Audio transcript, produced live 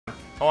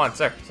Hold on,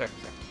 sir. The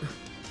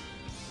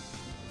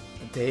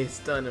day's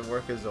done and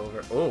work is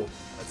over. Oh,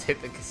 Let's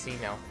hit the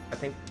casino. I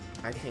think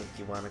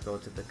you want to go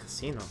to the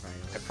casino,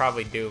 I right?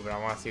 probably do, but I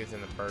want to see what's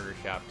in the burger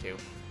shop too.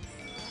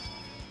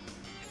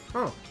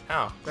 Oh,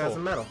 Oh, that's a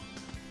cool. medal.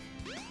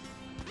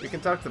 We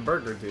can talk to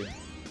Burger Dude.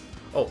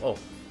 Oh.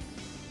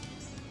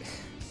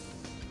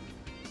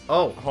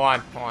 Oh.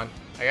 Hold on.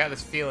 I got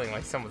this feeling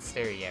like someone's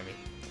staring at me.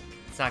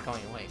 It's not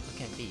going away. What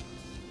can it be?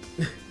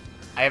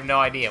 I have no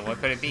idea. What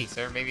could it be,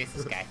 sir? Maybe it's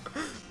this guy.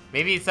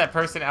 Maybe it's that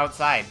person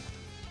outside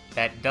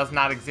that does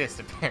not exist,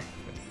 apparently.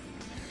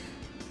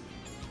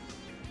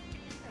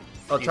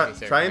 Oh, Excuse me,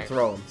 sir. try and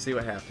throw him. See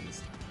what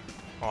happens.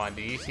 Hold on.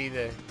 Do you see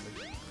the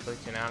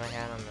glitching out I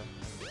had on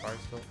the bar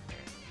stool?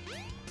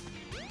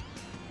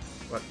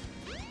 What?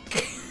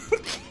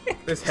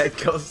 His head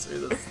goes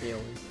through the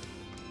ceiling.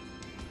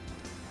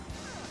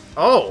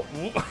 Oh!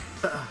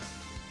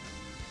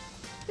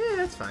 Yeah,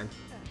 that's fine.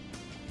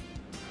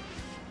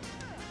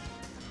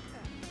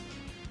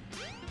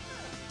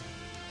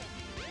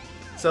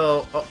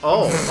 So,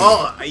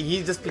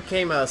 he just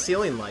became a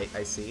ceiling light,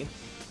 I see.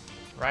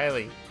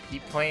 Riley,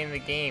 keep playing the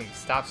game.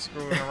 Stop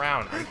screwing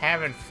around. I'm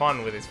having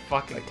fun with this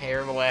fucking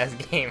terrible ass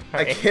game.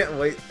 Right? I can't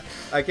wait.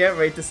 I can't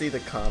wait to see the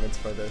comments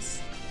for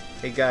this.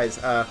 Hey guys,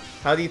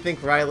 how do you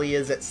think Riley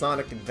is at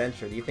Sonic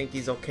Adventure? Do you think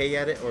he's okay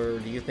at it, or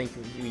do you think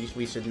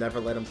we should never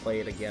let him play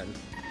it again?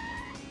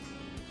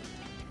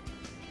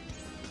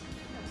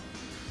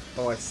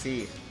 Oh, I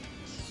see.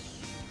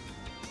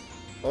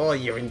 Oh,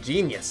 you're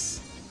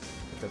ingenious.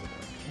 It doesn't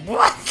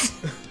work. What?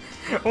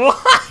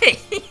 Why?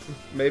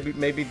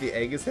 Maybe the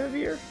egg is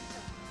heavier?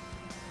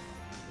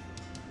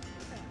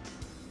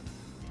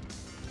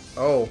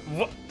 Oh.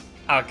 What?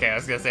 Okay, I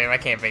was gonna say if I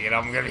can't pick it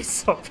up, I'm gonna be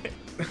so pissed.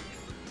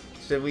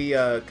 Should we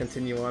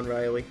continue on,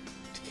 Riley?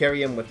 To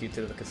carry him with you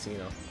to the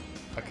casino.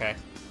 Okay.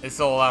 This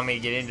will allow me to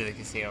get into the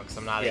casino because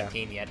I'm not Yeah.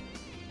 18 yet.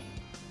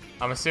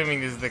 I'm assuming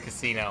this is the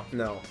casino.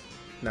 No,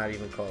 not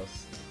even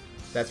close.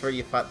 That's where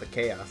you fought the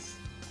chaos.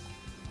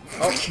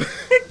 Oh.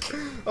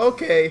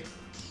 Okay.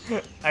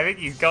 I think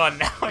he's gone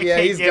now. I Yeah,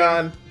 can't he's get him.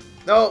 gone.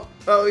 No.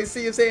 Oh, you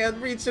see his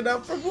hand reaching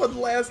up for one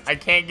last. I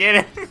can't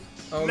get him.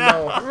 Oh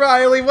no,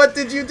 Riley, what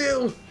did you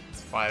do?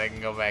 It's fine. I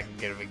can go back and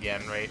get him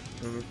again, right?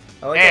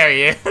 I like There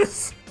it. he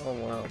is. Oh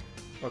wow.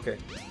 Okay.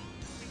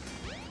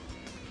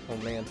 Oh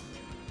man.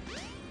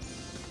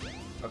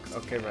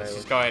 Okay, Let's Riley.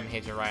 just go ahead and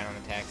hitch a ride on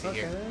the taxi Okay,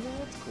 here.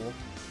 that's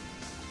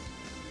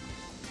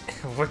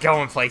cool. We're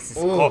going places.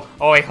 Ooh.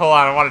 Oh, wait, hold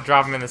on. I want to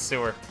drop him in the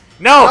sewer.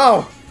 No!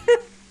 Oh!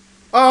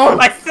 Oh!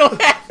 I still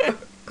have him.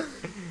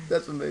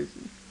 That's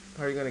amazing.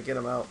 How are you gonna get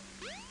him out?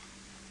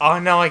 Oh,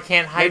 no, I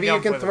can't hide Maybe you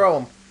jump can with throw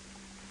him. him.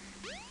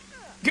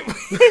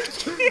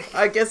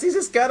 I guess he's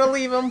just gotta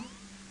leave him.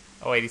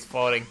 Oh, wait, he's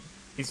floating.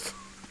 He's...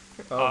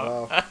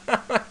 Oh wow.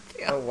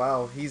 Oh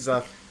wow.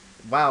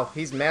 Wow,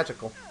 he's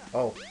magical.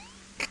 Oh.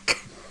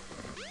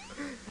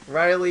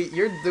 Riley,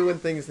 you're doing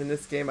things in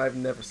this game I've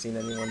never seen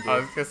anyone do. I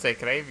was gonna say,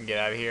 can I even get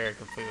out of here? I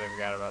completely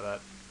forgot about that.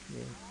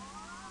 Yeah.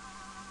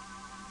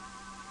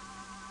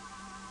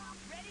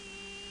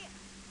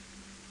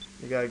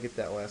 You gotta get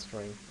that last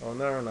ring. Oh,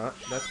 no, or not.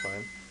 That's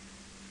fine.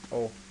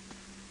 Oh.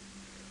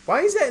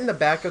 Why is that in the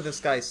back of this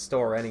guy's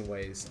store,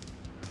 anyways?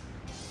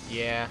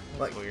 Yeah, that's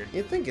Like, weird.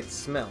 you'd think it'd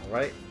smell,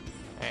 right?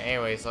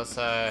 Anyways, let's hitch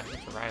a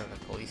ride with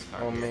the police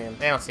car. Oh, here. man.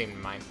 They don't seem to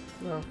mind.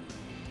 No.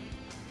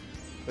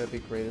 That'd be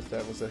great if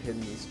that was a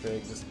hidden Easter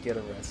egg. Just get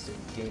arrested.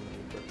 Game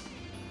over.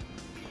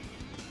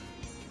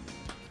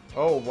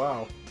 Oh,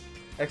 wow.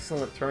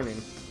 Excellent turning.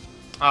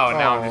 Oh,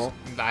 now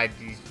Oh.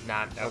 he's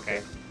not,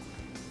 okay.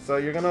 So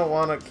you're gonna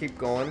want to keep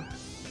going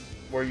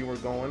where you were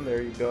going.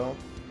 There you go.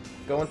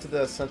 Go into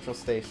the central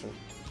station.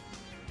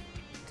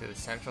 To the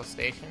central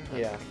station?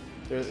 Yeah.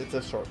 It's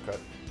a shortcut.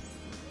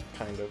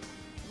 Kind of.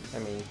 I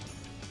mean.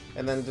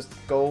 And then just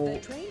go The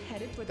train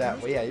headed for that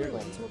the way. Yeah, you're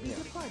Ruins going. will be Yeah.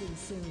 departing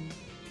soon.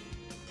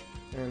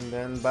 And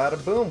then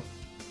bada boom.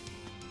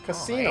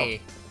 Casino. Oh,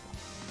 hey.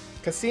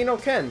 Casino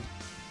Ken.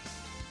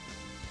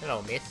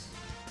 Hello, miss.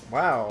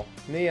 Wow.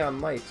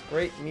 Neon lights.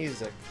 Great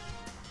music.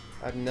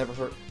 I've never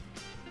heard.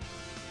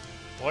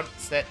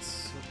 What's that?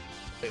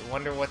 Wait,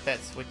 wonder what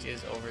that switch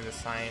is over the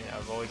sign.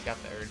 I've always got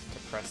the urge to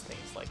press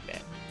things like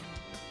that.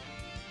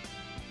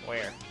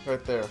 Where?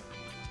 Right there.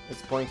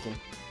 It's blinking.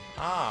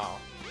 Oh.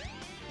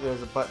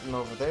 There's a button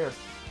over there.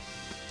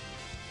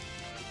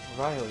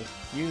 Riley,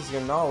 use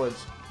your knowledge.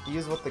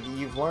 Use what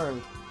you've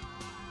learned.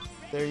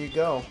 There you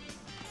go.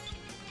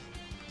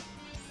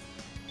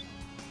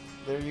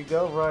 There you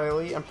go,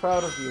 Riley. I'm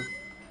proud of you.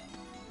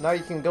 Now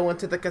you can go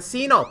into the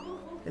casino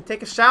and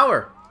take a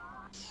shower.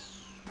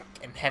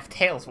 And have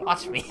Tails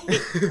watch me.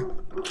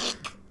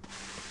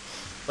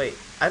 Wait,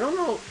 I don't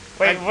know.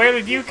 Wait, where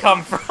did you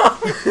come from?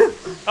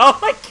 Oh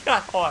my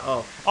god, hold on.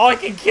 Oh. Oh, I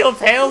can kill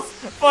Tails?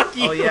 Fuck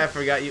you. Oh yeah, I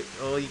forgot you.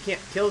 Oh, you can't.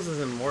 Tails is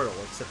immortal,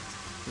 except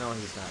no,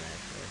 he's not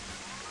actually.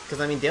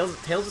 Because I mean,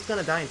 Tails is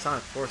gonna die in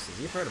Sonic Forces.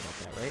 You've heard about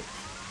that, right?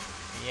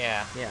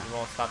 Yeah. Yeah. You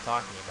won't stop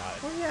talking about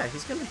it. Oh yeah,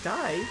 he's gonna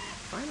die.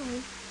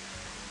 Finally.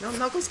 No,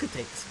 Knuckles could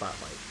take the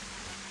spotlight.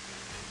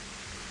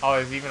 Oh,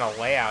 there's even a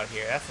layout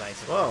here. That's nice.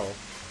 Whoa.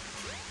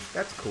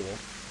 That's cool.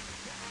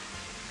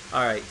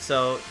 Alright,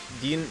 so,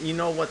 do you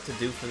know what to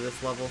do for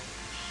this level?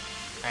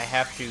 I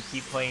have to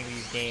keep playing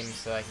these games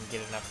so I can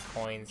get enough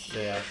coins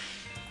to...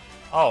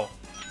 Oh.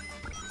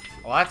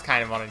 Well, that's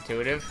kind of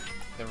unintuitive.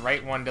 The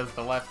right one does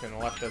the left and the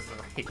left does the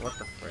right. What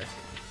the frick?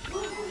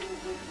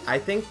 I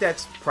think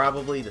that's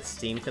probably the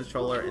Steam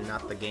controller and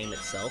not the game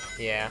itself.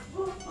 Yeah.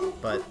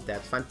 But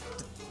that's fine.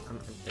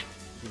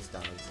 These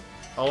dogs.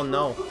 Oh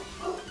no.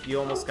 You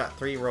almost got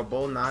 3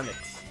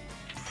 Robononics.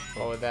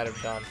 What would that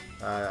have done?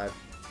 I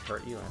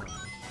hurt you? I don't know.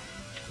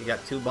 You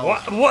got 2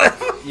 balls.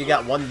 What? You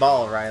got 1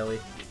 ball, Riley.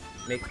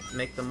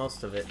 Make the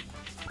most of it.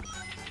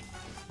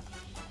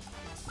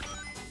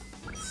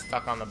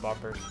 Stuck on the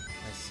bumper.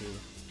 I see.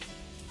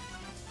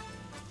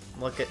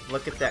 Look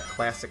at that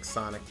classic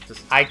Sonic.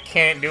 Just I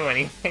can't do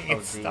anything. oh,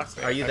 It's stuck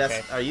there. Are you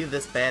okay. are you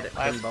this bad at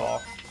Last pinball?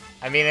 ball.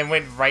 I mean, it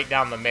went right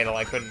down the middle.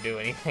 I couldn't do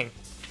anything.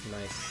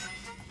 Nice.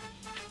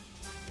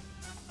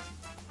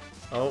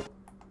 Oh.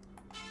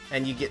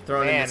 And you get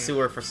thrown in Man. the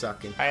sewer for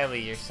sucking.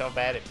 Riley, you're so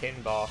bad at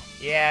pinball.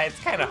 Yeah, it's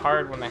kind of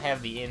hard when I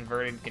have the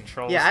inverted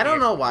controls. Yeah, I don't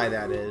here. know why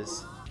that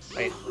is.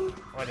 Wait,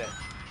 what is...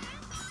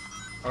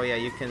 Oh yeah,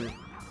 you can...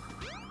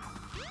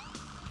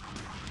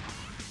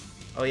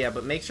 Oh yeah,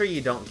 but make sure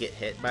you don't get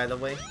hit, by the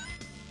way.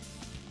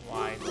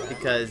 Why?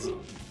 Because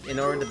in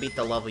order to beat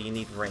the level, you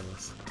need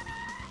rings.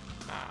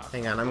 Ah,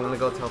 Hang on, I'm gonna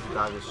go tell the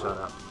dog to shut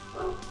up.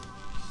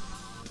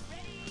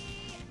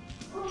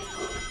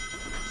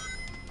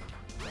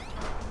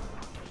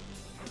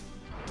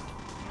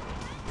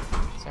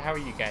 so how are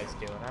you guys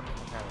doing? I'm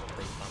having a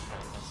pretty fun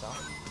time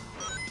myself.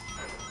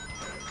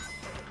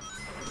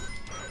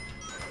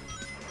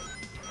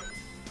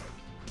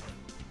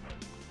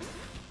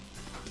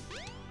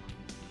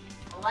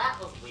 Well, that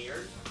was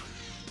weird.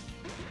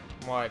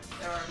 What?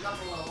 There were a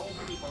couple of old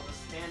people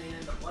just standing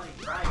in the bloody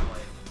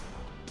driveway.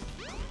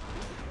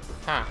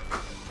 Huh.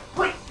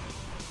 Wait!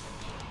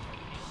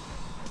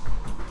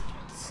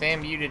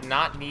 Sam, you did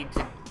not need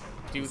to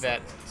do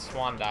that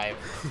swan dive.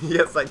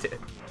 Yes, I did.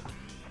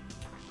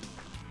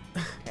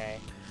 Okay.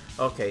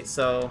 Okay,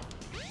 so...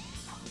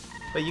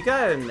 But you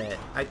gotta admit,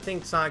 I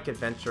think Sonic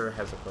Adventure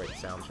has a great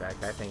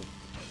soundtrack. I think...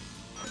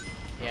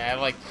 Yeah, I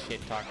like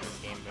shit talking this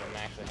game, but I'm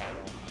actually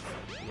having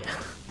one.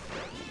 Yeah.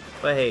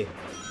 But hey,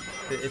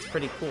 it's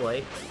pretty cool,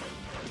 eh?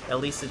 At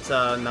least it's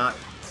not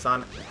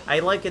Sonic... I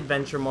like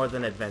Adventure more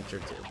than Adventure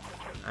 2.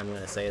 I'm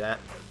gonna say that.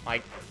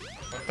 Like,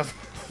 what the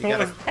You what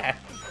gotta- was that?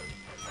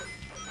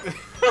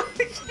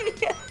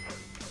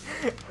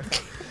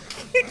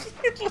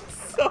 It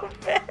looks so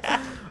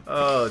bad.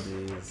 Oh,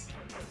 jeez.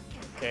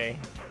 Okay.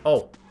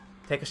 Oh,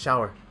 take a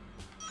shower.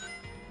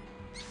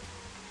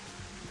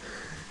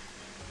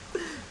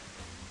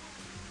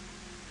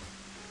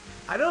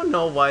 I don't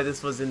know why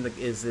this was in the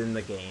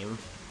game,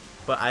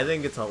 but I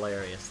think it's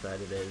hilarious that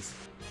it is.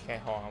 Okay,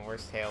 hold on.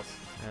 Where's Tails?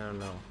 I don't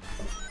know.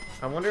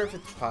 I wonder if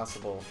it's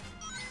possible.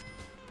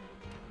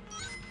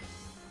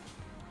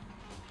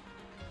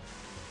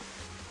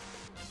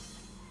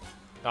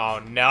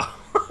 Oh no.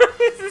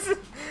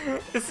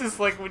 This is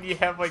like when you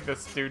have like the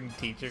student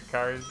teacher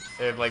cars,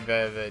 or like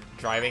the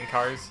driving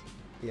cars.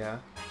 Yeah.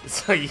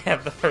 So you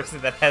have the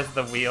person that has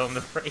the wheel and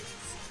the brakes.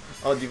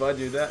 Oh, do you want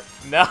to do that?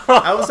 No.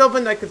 I was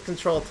hoping I could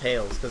control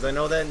Tails, because I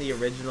know that in the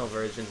original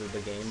versions of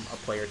the game, a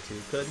player 2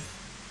 could.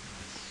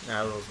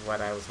 That was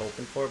what I was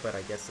hoping for, but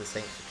I guess this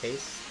ain't the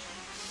case.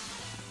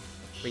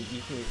 But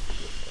you can use the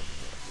wheel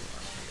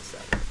if you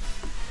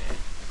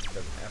want.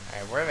 Doesn't have.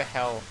 Alright, where the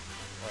hell?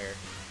 Where?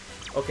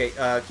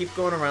 Okay, keep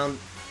going around.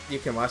 You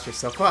can wash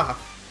yourself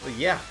off. But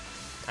yeah,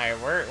 Alright,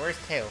 where's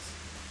Tails?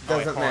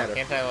 Doesn't hold on, matter.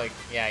 Can't I like?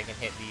 Yeah, I can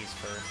hit these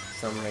for.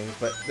 some rings,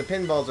 but the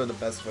pinballs are the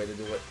best way to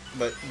do it.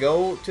 But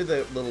go to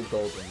the little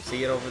gold ring.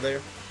 See it over there?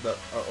 The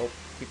oh,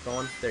 keep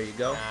going. There you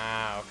go.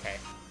 Ah, okay.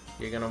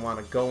 You're gonna want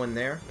to go in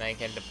there. Then I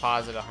can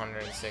deposit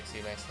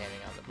 160 by standing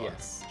on the button.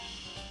 Yes.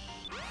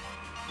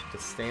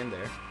 Just stand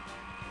there.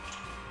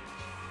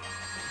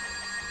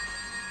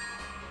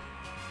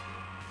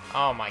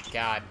 Oh my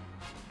god.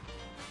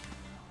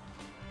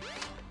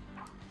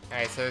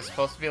 Alright, so there's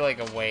supposed to be like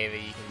a way that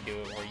you can do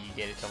it where you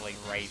get it to like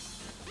right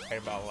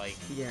about like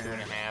Yeah, 2.5.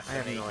 I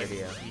have and no you can,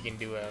 idea. You can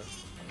do like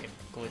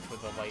a glitch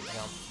with the light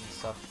jump and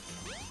stuff.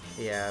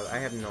 Yeah, I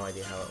have no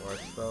idea how it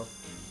works though.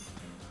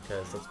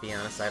 Because let's be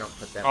honest, I don't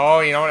put that.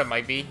 Oh, you know what it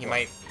might be? You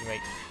might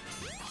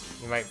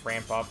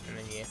ramp up and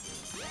then you.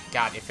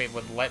 God, if it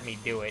would let me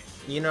do it.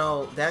 You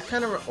know that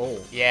kind of. Oh.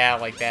 Yeah,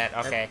 like that.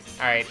 Okay.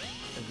 All right.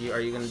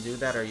 Are you gonna do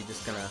that, or are you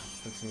just gonna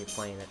continue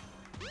playing it?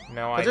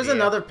 No But idea. there's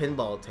another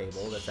pinball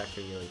table that's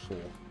actually really cool.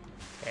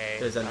 Okay,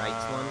 There's a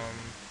Knights one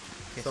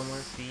somewhere.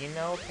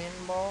 Casino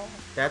pinball.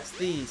 That's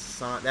the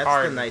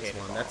Hard Knights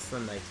pinball. one. That's the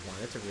Knights one.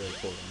 It's a really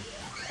cool one.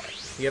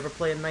 You ever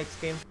play a Knights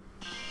game?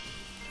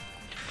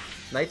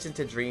 Nights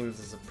into Dreams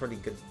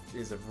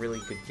is a really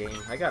good game.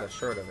 I got a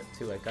shirt of it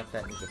too. I got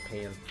that in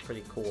Japan.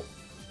 Pretty cool.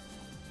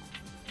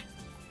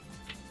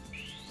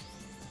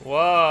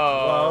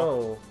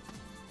 Whoa.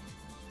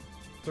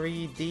 Whoa.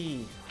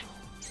 3D.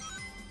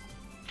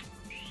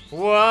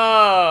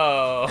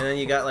 Whoa! And then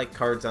you got like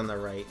cards on the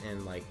right,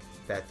 and like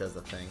that does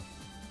a thing.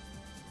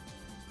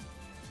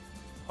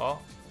 Oh.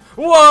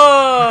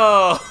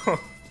 Whoa!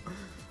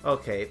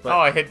 Okay, but Oh,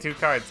 I hit 2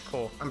 cards.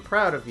 Cool. I'm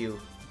proud of you.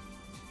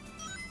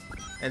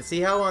 And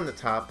see how on the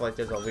top, like,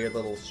 there's a weird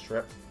little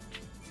strip?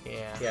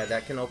 Yeah. Yeah,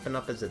 that can open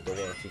up as a door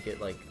if you get,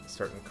 like,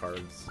 certain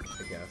cards,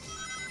 I guess.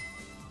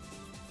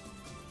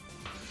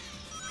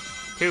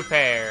 2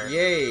 pair.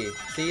 Yay!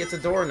 See, it's a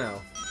door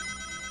now.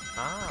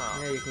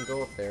 Ah. Yeah, you can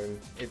go up there, and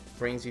it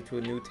brings you to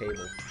a new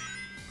table.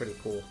 Pretty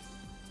cool.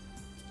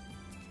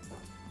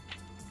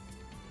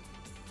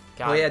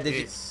 God, Oh, yeah,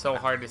 it's so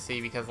hard to see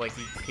because, like,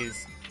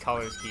 his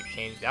colors keep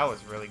changing. That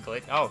was really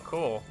glitch. Oh,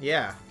 cool.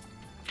 Yeah.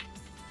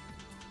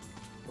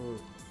 Ooh.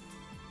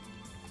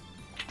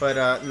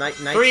 But, night.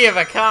 3 of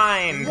a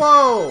kind!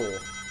 Whoa!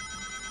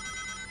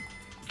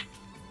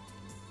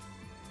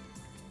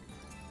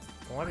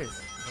 What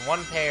is...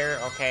 1 pair,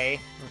 okay.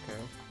 Okay.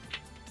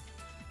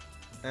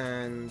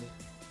 And...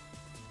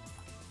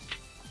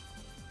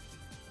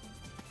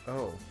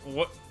 Oh.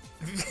 What?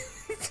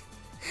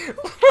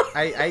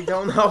 I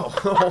don't know.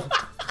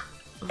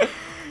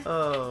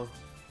 Oh.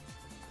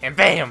 And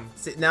bam!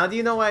 See, now do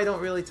you know why I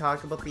don't really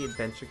talk about the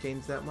adventure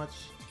games that much?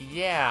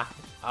 Yeah.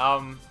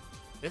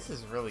 This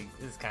is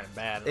kind of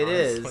bad. It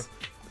honestly.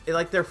 is.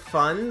 Like, they're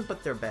fun,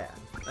 but they're bad.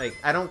 Like,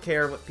 I don't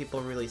care what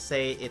people really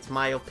say. It's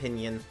my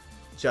opinion.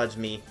 Judge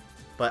me.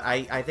 But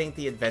I think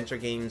the adventure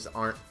games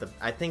aren't the...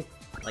 I think,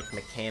 like,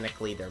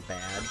 mechanically they're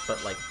bad,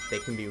 but, like, they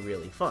can be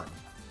really fun.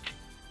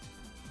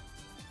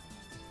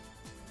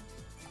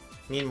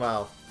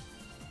 Meanwhile...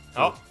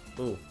 Oh.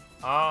 Ooh.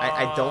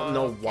 I don't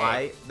know okay.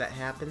 why that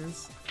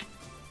happens.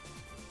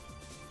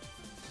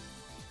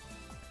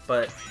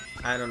 But,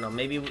 I don't know.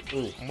 Maybe...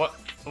 Ooh. What?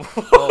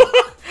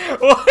 Oh.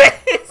 What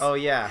is... Oh,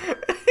 yeah.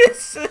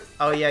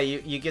 Oh, yeah,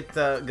 you get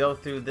to go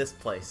through this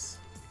place.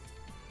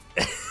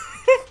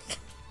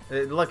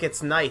 Look,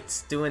 it's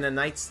Knights doing a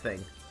Knights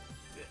thing.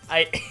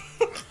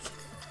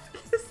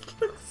 This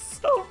looks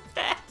so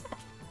bad.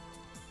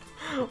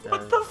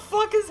 What the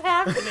fuck is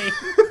happening?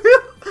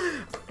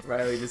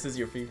 Riley, this is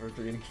your fever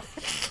dream.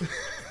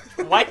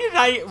 Why did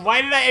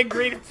I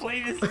agree to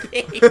play this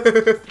game?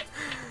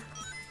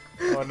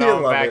 Oh, now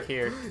I'm back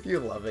here. You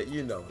love it.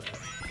 You know that.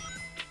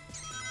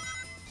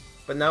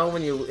 But now,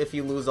 if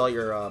you lose all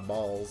your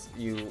balls,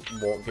 you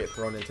won't get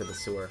thrown into the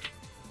sewer.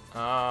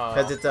 Oh.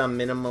 Because it's a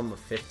minimum of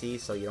 50,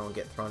 so you don't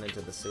get thrown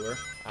into the sewer.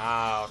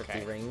 Oh, okay.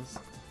 50 rings.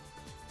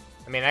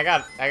 I mean, I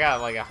got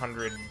like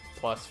 100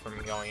 plus from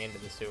going into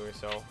the sewer,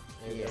 so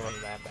maybe it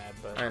wasn't that bad.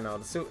 But I know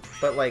the sewer,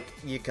 but like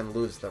you can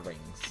lose the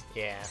rings.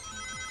 yeah.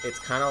 It's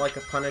kind of like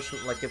a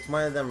punishment. Like it's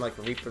one of them like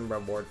reap and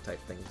reward type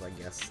things, I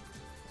guess.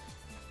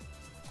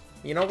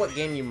 You know what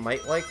game you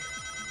might like?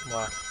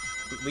 What?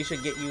 We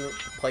should get you to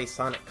play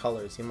Sonic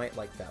Colors. You might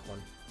like that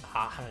one.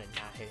 Ah, I did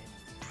not hit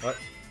it. What?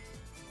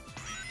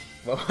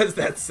 What was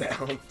that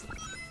sound?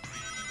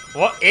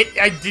 What?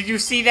 Did you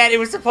see that? It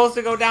was supposed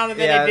to go down and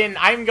then Yeah, it didn't.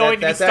 I'm going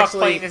to be stuck actually...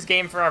 playing this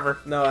game forever.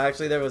 No,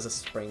 actually there was a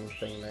spring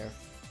thing there.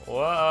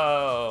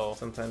 Whoa.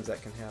 Sometimes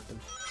that can happen.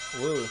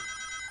 Woo.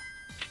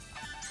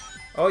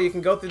 Oh, you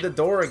can go through the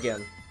door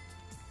again.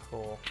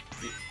 Cool.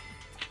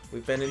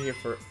 We've been in here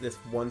for this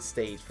one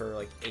stage for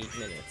like 8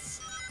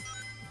 minutes.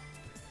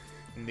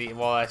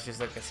 Well, that's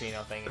just a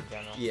casino thing in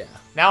general. Yeah.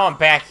 Now I'm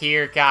back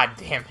here. God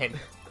damn it.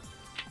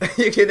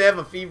 You can have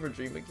a fever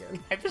dream again.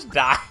 I just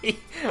die.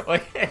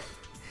 Like,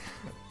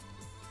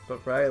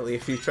 but Riley,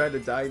 if you try to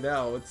die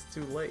now, it's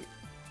too late.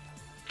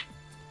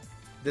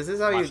 This is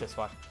how watch you... this,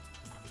 watch.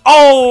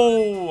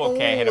 Oh!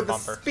 Okay, I hit a the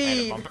bumper.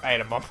 speed. I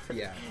hit a bumper.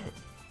 Yeah.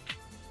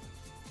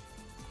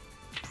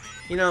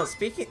 You know,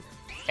 speaking...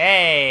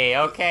 Hey,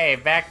 okay,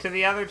 back to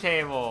the other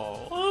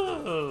table.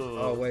 Woo.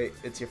 Oh, wait,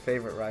 it's your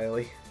favorite,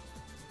 Riley.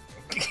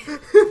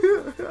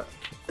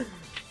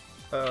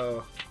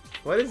 Oh,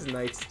 what is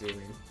Knights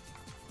doing?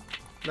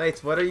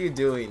 Knights, what are you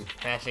doing?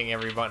 Mashing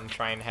every button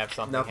trying to have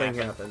something Nothing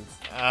happen. happens.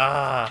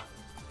 Ah.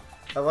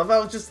 I love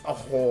how it's just a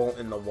hole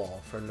in the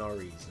wall for no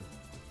reason.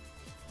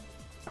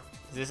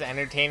 Is this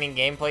entertaining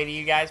gameplay to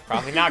you guys?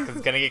 Probably not, because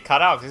it's going to get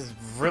cut out. This is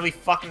really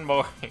fucking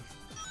boring.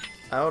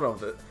 I don't know,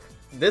 but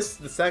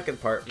the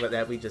second part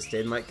that we just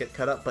did might get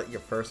cut up, but your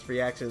first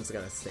reaction is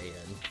going to stay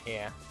in.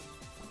 Yeah.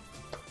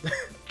 This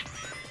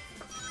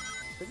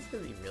is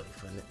going to be really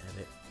fun to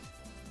edit.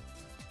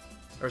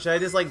 Or should I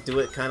just, like, do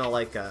it kind of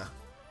like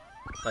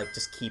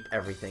just keep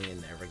everything in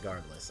there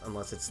regardless,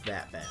 unless it's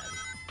that bad?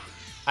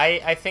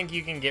 I think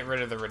you can get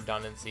rid of the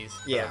redundancies.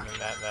 Yeah.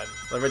 That.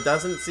 The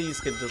redundancies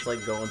could just,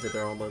 like, go into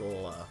their own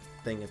little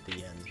thing at the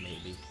end,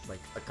 maybe. Like,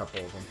 a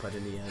couple of them put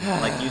in the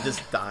end. Like, you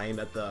just dying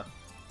at the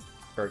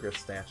burger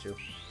statue.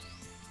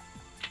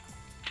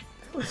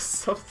 That was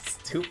so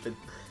stupid.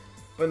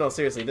 But no,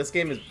 seriously, this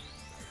game is...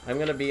 I'm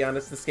gonna be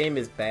honest, this game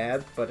is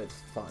bad, but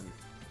it's fun.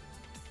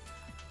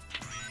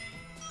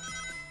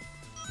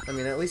 I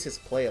mean, at least it's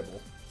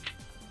playable.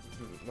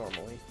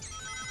 Normally.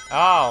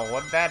 Oh,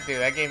 what'd that do?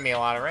 That gave me a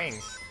lot of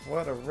rings.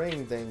 What a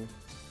ring thing.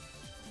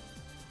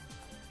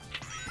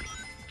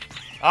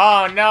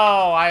 Oh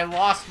no, I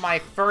lost my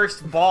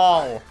first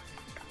ball.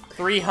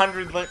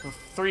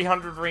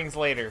 300 rings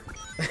later.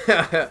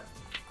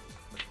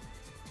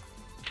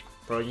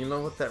 Bro, you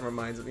know what that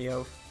reminds me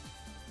of?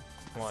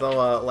 What?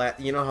 So,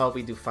 you know how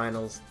we do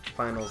finals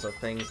or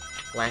things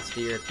last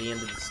year at the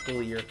end of the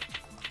school year? I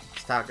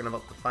was talking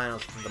about the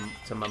finals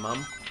to my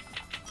mom,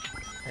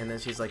 and then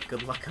she's like,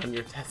 "Good luck on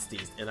your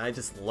testes," and I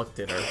just looked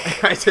at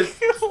her. I just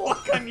Good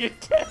luck on your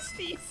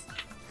testes.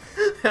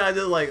 I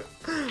just like,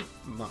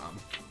 Mom,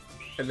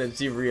 and then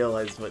she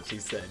realized what she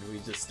said. We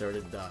just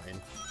started dying.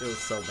 It was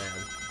so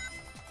bad.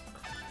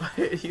 What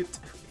are you doing?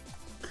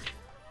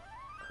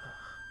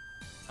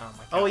 Oh my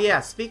god. Oh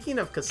yeah, speaking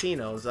of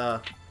casinos,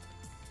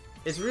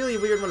 it's really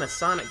weird when a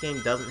Sonic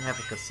game doesn't have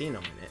a casino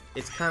in it.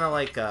 It's kind of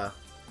like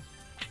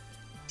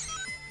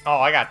Oh,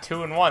 I got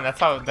 2 in 1. That's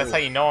how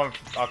you know I'm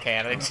okay.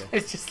 And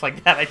it's just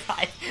like that. I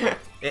died.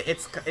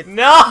 it's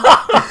No!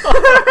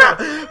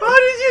 How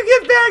did you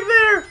get back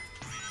there?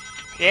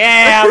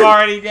 Yeah, I'm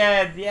already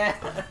dead. Yeah.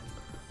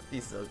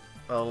 He's so.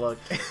 Oh look,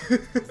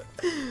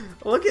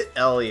 look at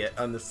Elliot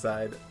on the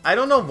side. I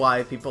don't know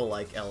why people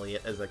like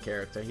Elliot as a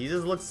character. He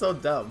just looks so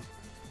dumb.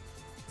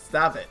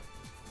 Stop it.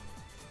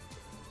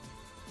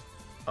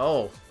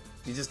 Oh,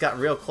 you just got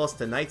real close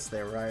to Knights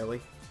there,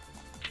 Riley.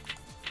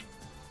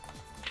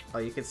 Oh,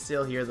 you can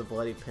still hear the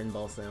bloody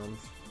pinball sounds.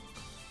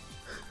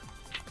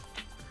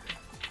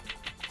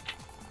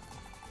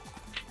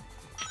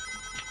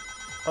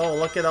 Oh,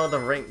 look at all the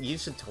rank. You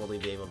should totally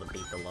be able to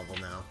beat the level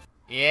now.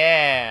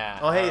 Yeah.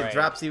 Oh, hey, right. it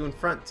drops you in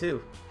front,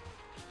 too.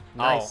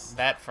 Nice. Oh,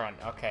 that front.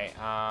 Okay,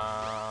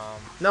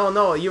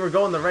 No, you were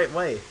going the right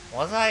way.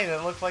 Was I?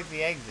 That looked like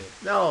the exit.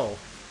 No.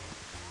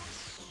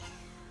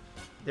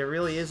 There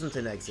really isn't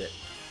an exit.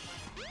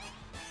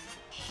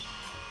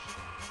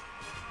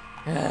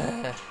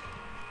 How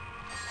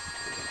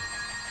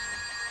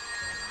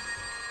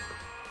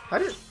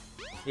did...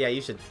 Yeah,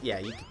 you should... Yeah,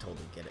 you could totally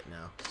get it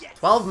now. Yes.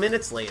 12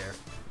 minutes later.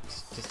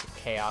 It's just a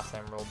Chaos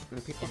Emerald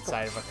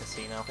inside of a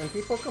casino. And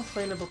people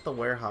complain about the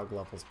Werehog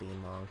levels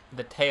being long.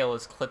 The tail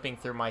is clipping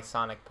through my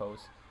Sonic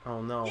pose.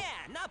 Oh, no. Yeah,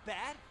 not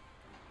bad.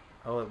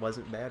 Oh, it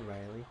wasn't bad,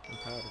 Riley. I'm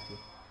proud of you.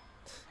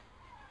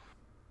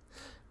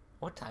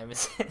 What time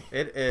is it?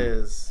 It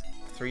is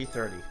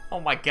 3:30. Oh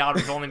my god,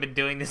 we've only been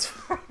doing this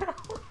for an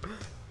hour.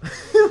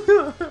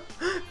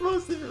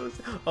 Most of it was...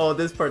 Oh,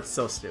 this part's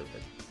so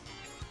stupid.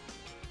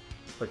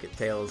 Look at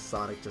Tails,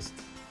 Sonic just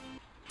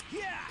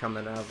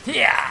coming out.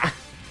 Yeah!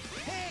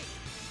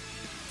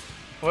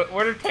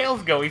 Where did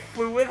Tails go? He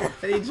flew with it.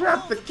 And he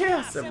dropped the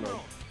Chaos Emerald.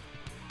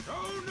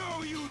 Oh,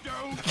 no, you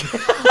don't.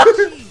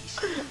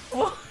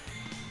 What?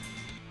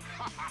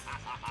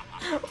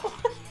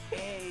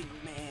 Hey,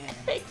 man.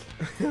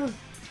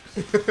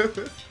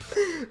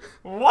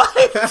 What?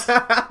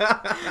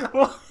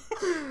 What?